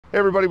Hey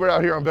everybody, we're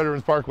out here on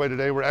Veterans Parkway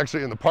today. We're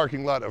actually in the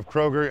parking lot of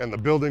Kroger, and the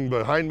building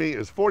behind me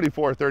is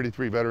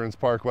 4433 Veterans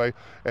Parkway.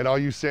 And all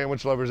you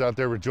sandwich lovers out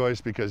there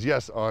rejoice, because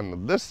yes,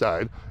 on this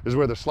side is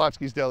where the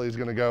Schlotzsky's Deli is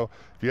gonna go.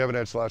 If you haven't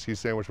had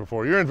Schlotzsky's sandwich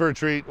before, you're in for a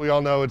treat. We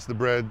all know it's the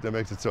bread that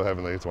makes it so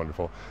heavenly, it's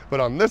wonderful.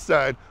 But on this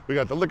side, we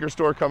got the liquor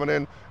store coming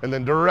in, and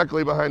then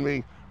directly behind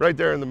me, right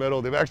there in the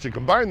middle, they've actually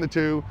combined the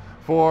two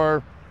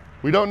for,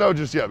 we don't know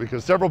just yet,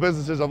 because several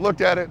businesses have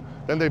looked at it,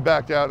 then they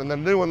backed out, and then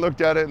a new one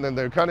looked at it, and then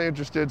they're kind of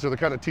interested, so they're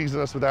kind of teasing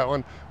us with that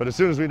one. But as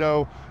soon as we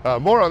know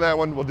more on that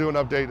one, we'll do an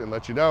update and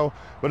let you know.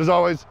 But as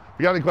always, if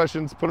you got any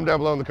questions, put them down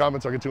below in the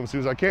comments. I'll get to them as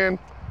soon as I can.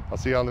 I'll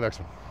see you on the next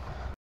one.